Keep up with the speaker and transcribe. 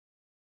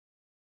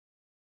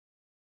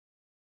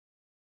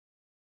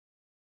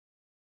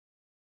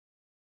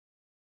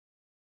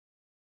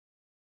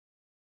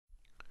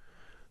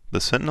The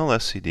Sentinel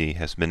SCD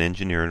has been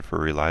engineered for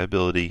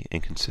reliability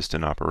and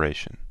consistent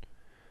operation.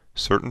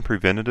 Certain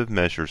preventative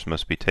measures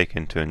must be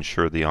taken to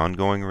ensure the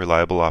ongoing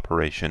reliable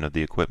operation of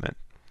the equipment.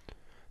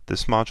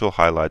 This module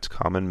highlights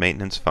common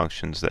maintenance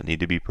functions that need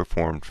to be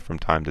performed from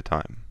time to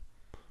time.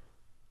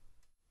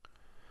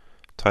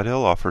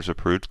 Tidel offers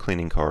approved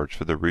cleaning cards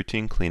for the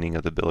routine cleaning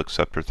of the bill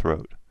acceptor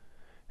throat.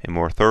 A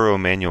more thorough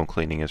manual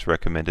cleaning is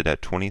recommended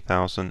at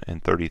 20,000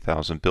 and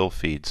 30,000 bill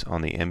feeds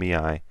on the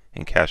MEI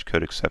and cache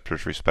code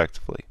acceptors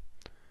respectively.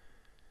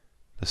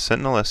 The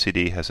Sentinel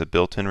SCD has a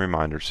built-in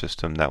reminder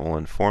system that will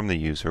inform the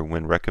user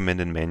when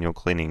recommended manual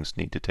cleanings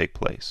need to take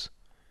place.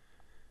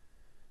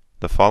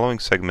 The following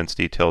segments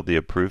detail the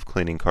approved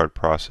cleaning card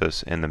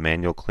process and the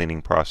manual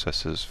cleaning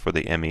processes for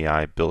the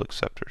MEI bill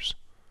acceptors.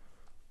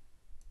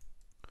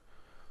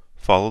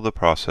 Follow the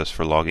process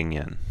for logging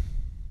in.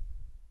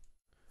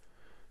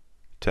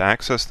 To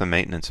access the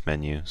maintenance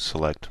menu,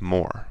 select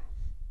More.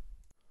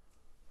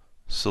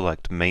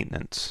 Select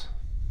Maintenance.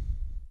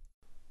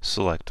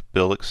 Select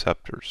Bill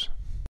Acceptors.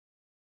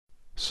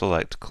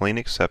 Select Clean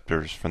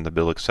Acceptors from the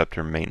Bill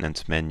Acceptor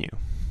Maintenance menu.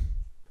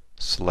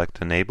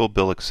 Select Enable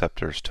Bill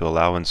Acceptors to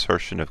allow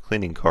insertion of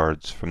cleaning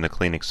cards from the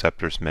Clean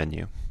Acceptors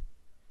menu.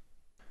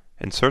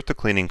 Insert the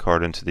cleaning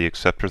card into the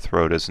acceptor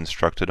throat as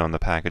instructed on the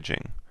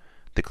packaging.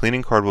 The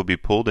cleaning card will be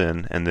pulled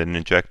in and then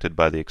ejected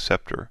by the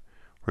acceptor.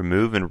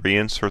 Remove and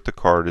reinsert the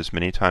card as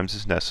many times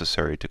as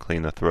necessary to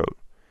clean the throat.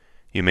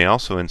 You may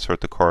also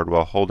insert the card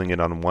while holding it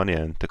on one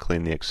end to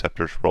clean the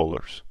acceptor's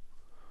rollers.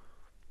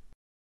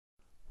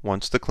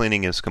 Once the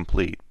cleaning is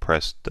complete,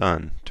 press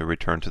Done to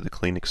return to the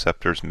Clean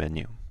Acceptors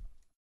menu.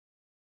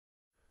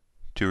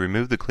 To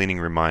remove the cleaning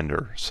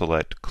reminder,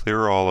 select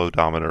Clear All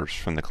Odometers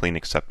from the Clean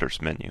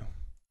Acceptors menu.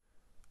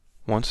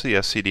 Once the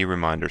SCD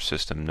reminder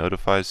system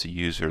notifies the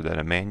user that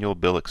a manual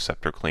bill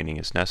acceptor cleaning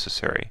is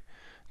necessary,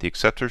 the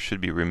acceptor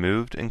should be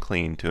removed and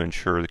cleaned to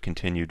ensure the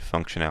continued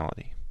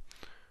functionality.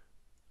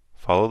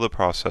 Follow the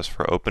process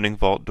for opening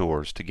vault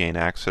doors to gain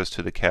access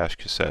to the cache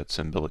cassettes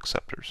and bill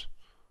acceptors.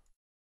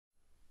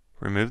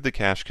 Remove the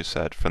cache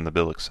cassette from the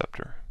bill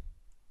acceptor.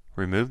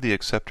 Remove the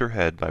acceptor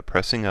head by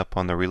pressing up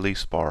on the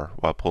release bar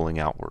while pulling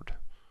outward.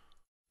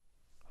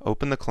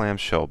 Open the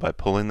clamshell by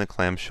pulling the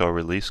clamshell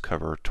release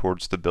cover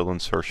towards the bill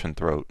insertion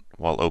throat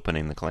while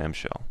opening the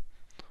clamshell.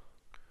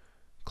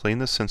 Clean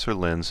the sensor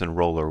lens and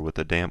roller with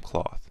a damp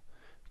cloth.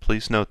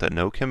 Please note that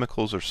no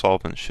chemicals or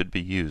solvents should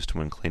be used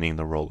when cleaning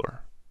the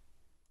roller.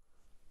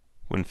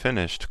 When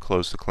finished,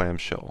 close the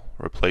clamshell,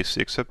 replace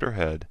the acceptor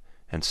head,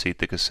 and seat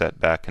the cassette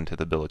back into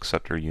the bill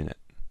acceptor unit.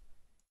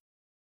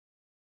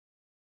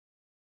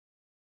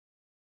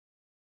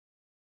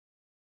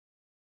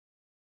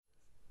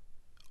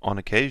 On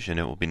occasion,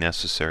 it will be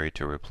necessary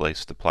to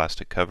replace the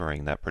plastic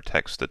covering that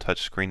protects the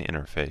touchscreen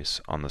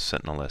interface on the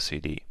Sentinel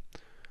SCD.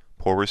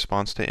 Poor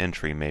response to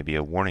entry may be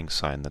a warning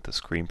sign that the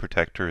screen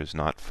protector is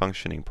not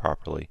functioning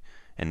properly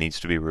and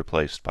needs to be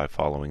replaced by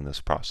following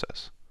this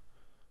process.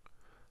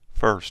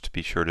 First,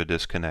 be sure to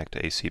disconnect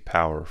AC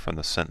power from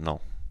the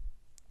Sentinel.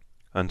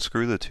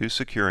 Unscrew the two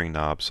securing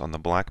knobs on the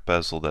black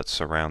bezel that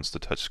surrounds the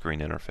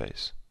touchscreen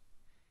interface.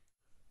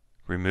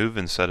 Remove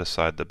and set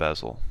aside the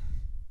bezel.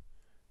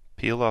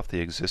 Peel off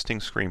the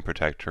existing screen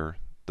protector,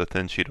 the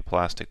thin sheet of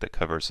plastic that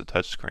covers the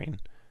touchscreen,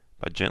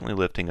 by gently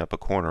lifting up a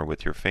corner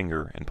with your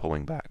finger and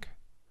pulling back.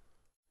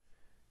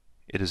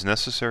 It is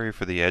necessary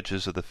for the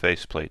edges of the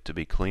faceplate to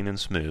be clean and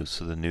smooth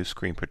so the new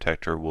screen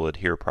protector will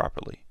adhere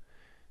properly.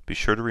 Be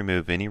sure to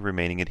remove any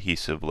remaining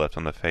adhesive left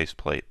on the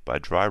faceplate by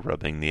dry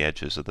rubbing the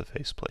edges of the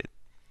faceplate.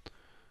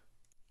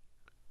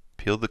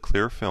 Peel the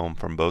clear film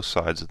from both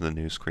sides of the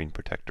new screen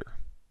protector.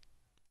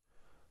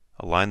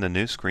 Align the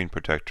new screen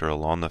protector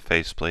along the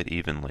faceplate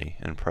evenly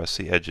and press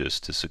the edges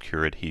to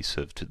secure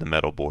adhesive to the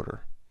metal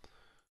border.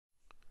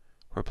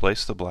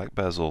 Replace the black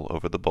bezel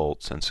over the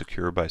bolts and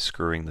secure by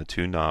screwing the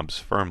two knobs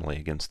firmly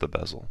against the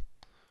bezel.